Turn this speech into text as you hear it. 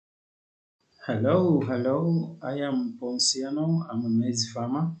Hello. I am Ponciano. I'm a maize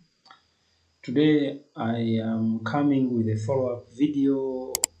farmer. Today I am coming with a follow-up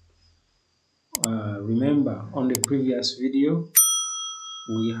video. Remember, on the previous video,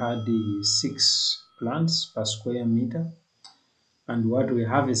 we had the 6 plants per square meter, and what we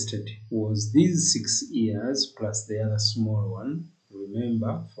harvested was these 6 ears plus the other small one.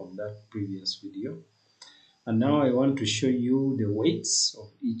 Remember from that previous video. And now I want to show you the weights of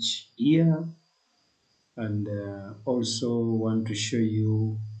each ear, and also want to show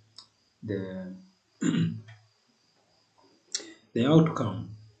you the the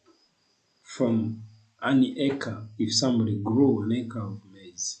outcome from an acre if somebody grew an acre of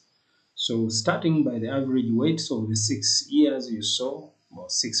maize. So starting by the average weights of the 6 ears you saw, or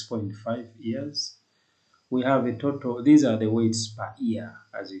 6.5 ears, we have a total. These are the weights per ear,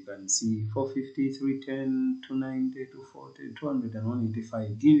 as you can see: 450, 310, 290, 240, 200, and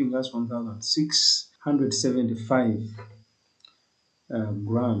 185, giving us 1,675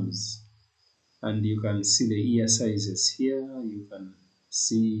 grams. And you can see the ear sizes here. You can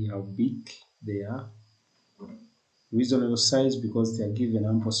see how big they are. Reasonable size because they are given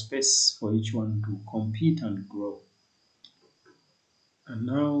ample space for each one to compete and grow. And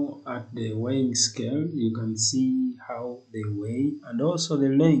now at the weighing scale, you can see how they weigh and also the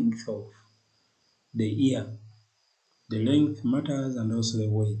length of the ear. The length matters and also the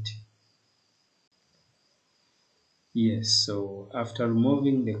weight. Yes, so after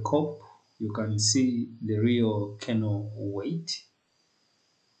removing the cob, you can see the real kernel weight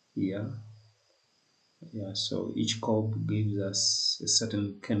here. So each cob gives us a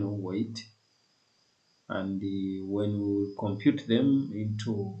certain kernel weight, and when we compute them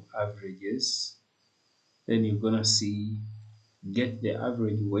into averages, then you're gonna get the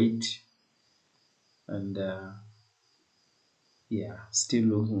average weight. And still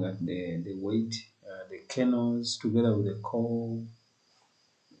looking at the weight, the kernels together with the cob,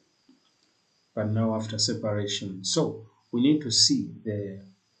 but now after separation. So we need to see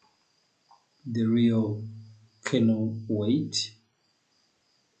the real kernel weight,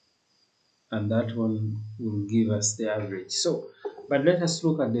 and that one will give us the average. So, but let us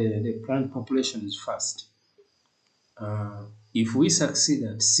look at the plant populations first. If we succeed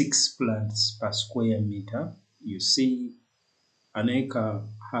at 6 plants per square meter, you see an acre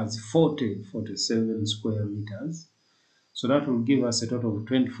has 47 square meters. So that will give us a total of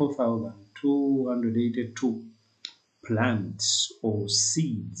 24,282 plants or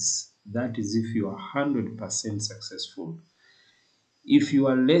seeds. That is if you are 100% successful. If you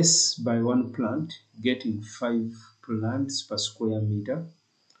are less by 1 plant, getting 5 plants per square meter,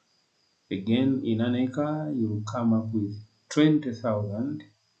 again in an acre, you will come up with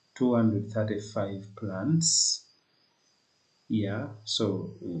 20,235 plants.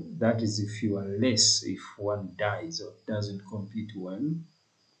 So that is if you are less, if one dies or doesn't compete well.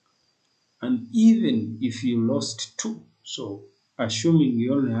 And even if you lost 2, so assuming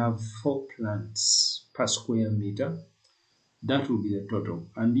you only have 4 plants per square meter, that will be the total.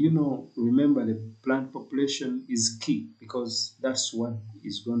 And remember, the plant population is key because that's what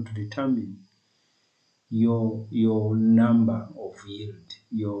is going to determine your number of yield,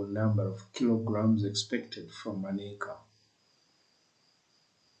 your number of kilograms expected from an acre.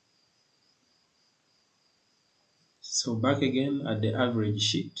 So back again at the average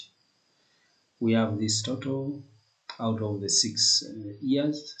sheet, we have this total out of the 6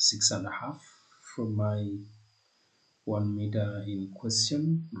 ears, 6.5 from my 1 meter in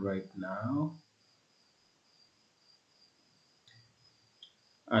question right now.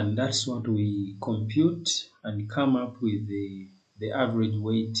 And that's what we compute and come up with the average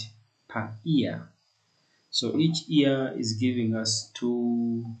weight per ear. So each ear is giving us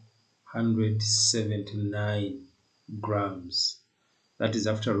 279 grams. That is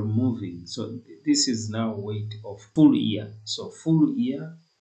after removing. So this is now weight of full ear. So full ear,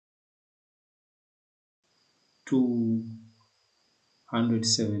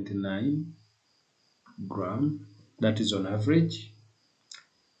 279 gram. That is on average.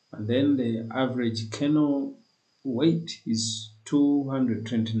 And then the average kernel weight is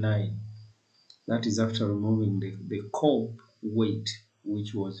 229. That is after removing the cob weight,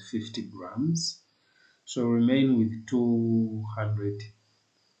 which was 50 grams. So remain with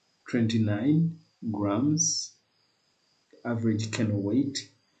 229 grams average kernel weight.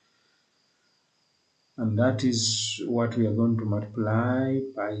 And that is what we are going to multiply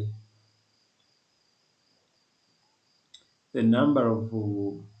by the number of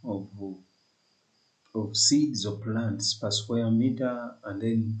seeds or plants per square meter, and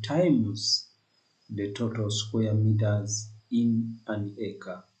then times the total square meters in an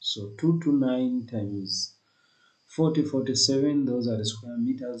acre. So 229 times 4047, those are the square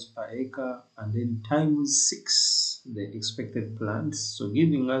meters per acre, and then times 6, the expected plants, so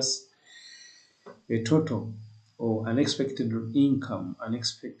giving us a total or unexpected income,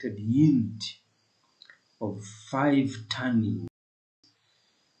 unexpected yield of 5 tons.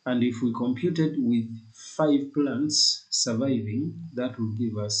 And if we compute it with 5 plants surviving, that will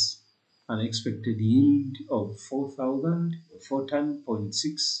give us an expected yield of 4,000, 4 ton,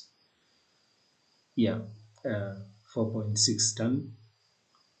 0.6, yeah, 4.6 ton.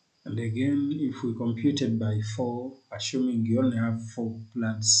 And again, if we compute it by 4, assuming you only have 4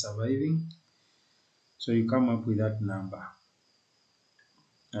 plants surviving, so you come up with that number.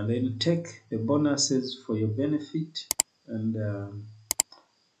 And then take the bonuses for your benefit. And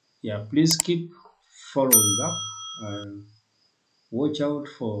yeah, please keep following up and watch out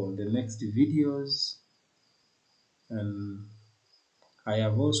for the next videos. And I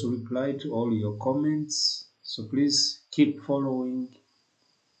have also replied to all your comments, so please keep following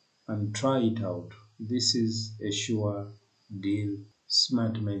and try it out. This is a sure deal.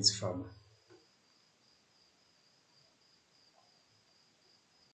 Smart Maize Farmer.